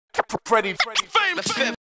Freddie.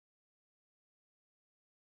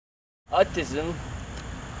 Autism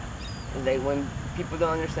is like when people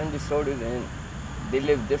don't understand disorders and they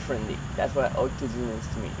live differently. That's what autism is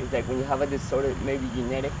to me. It's like when you have a disorder, maybe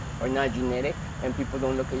genetic or not genetic, and people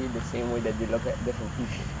don't look at you the same way that they look at different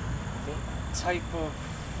people. See? Type of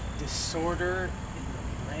disorder in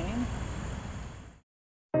the brain?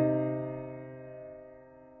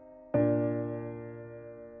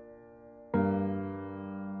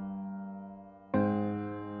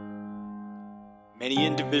 Many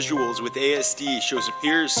individuals with ASD show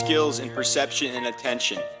superior skills in perception and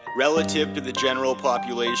attention relative to the general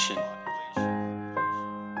population.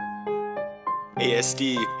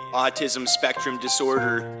 ASD, Autism Spectrum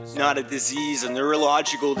Disorder, not a disease, a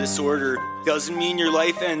neurological disorder. Doesn't mean your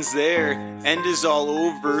life ends there. End is all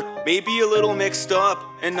over, maybe a little mixed up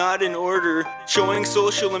and not in order. Showing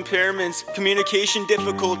social impairments, communication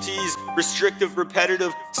difficulties, restrictive,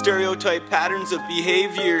 repetitive, stereotype patterns of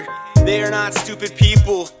behavior. They are not stupid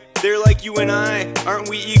people. They're like you and I, aren't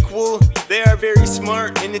we equal? They are very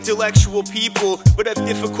smart and intellectual people, but have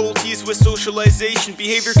difficulties with socialization,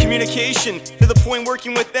 behavior, communication. To the point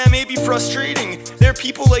working with them may be frustrating. They're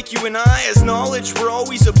people like you and I, as knowledge we're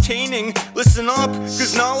always obtaining. Listen up,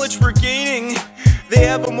 cause knowledge we're gaining. They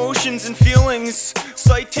have emotions and feelings,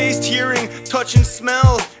 sight, taste, hearing, touch and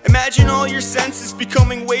smell. Imagine all your senses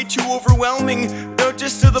becoming way too overwhelming. No,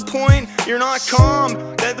 just to the point, you're not calm.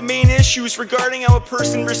 That the main issues regarding how a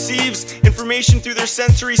person receives information through their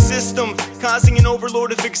sensory system, causing an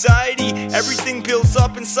overload of anxiety. Everything builds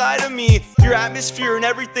up inside of me. Your atmosphere and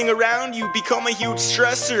everything around you become a huge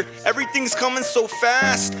stressor. Everything's coming so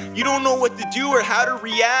fast, you don't know what to do or how to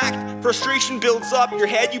react. Frustration builds up your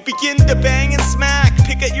head, you begin to bang and smack.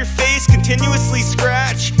 Pick at your face, continuously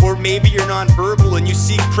scratch. Or maybe you're non-verbal and you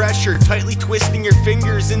seek pressure, tightly twisting your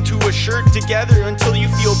fingers into a shirt together until you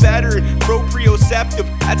feel better. Proprioceptive,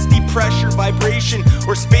 that's deep pressure, vibration,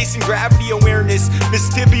 or space and gravity awareness.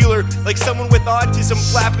 Vestibular, like someone with autism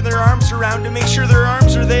flapping their arms around to make sure their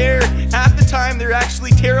arms are there. Half the time they're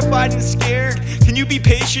actually terrified and scared. Can you be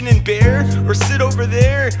patient and bear, or sit over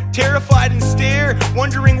there, terrified and stare,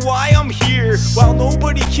 wondering why I'm here, while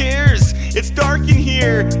nobody cares? It's dark in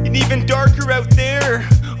here, and even darker out there.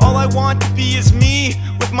 All I want to be is me,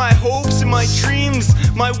 with my hopes and my dreams.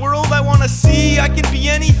 My world I wanna see, I can be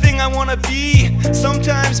anything I wanna be.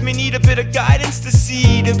 Sometimes may need a bit of guidance to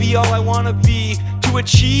see, to be all I wanna be, to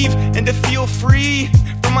achieve and to feel free.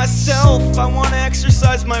 For myself, I wanna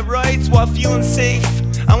exercise my rights while feeling safe.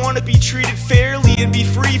 I wanna be treated fairly and be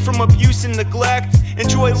free from abuse and neglect.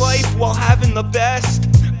 Enjoy life while having the best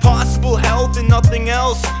possible health and nothing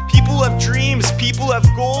else. People have dreams, people have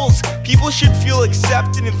goals. People should feel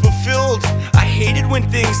accepted and fulfilled. I hate it when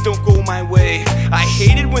things don't go my way. I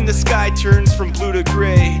hate it when the sky turns from blue to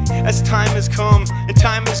gray. As time has come and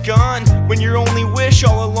time is gone, when your only wish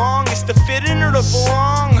all along is to fit in or to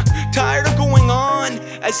belong. Tired of going on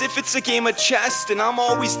as if it's a game of chess and I'm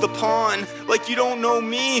always the pawn. Like you don't know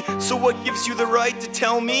me, so what gives you the right to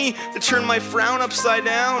tell me to turn my frown upside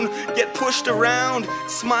down, get pushed around,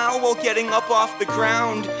 smile while getting up off the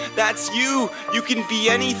ground? That's you. You can be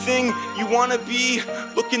anything you wanna be.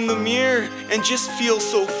 Look in the mirror and just feel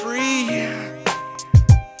so free.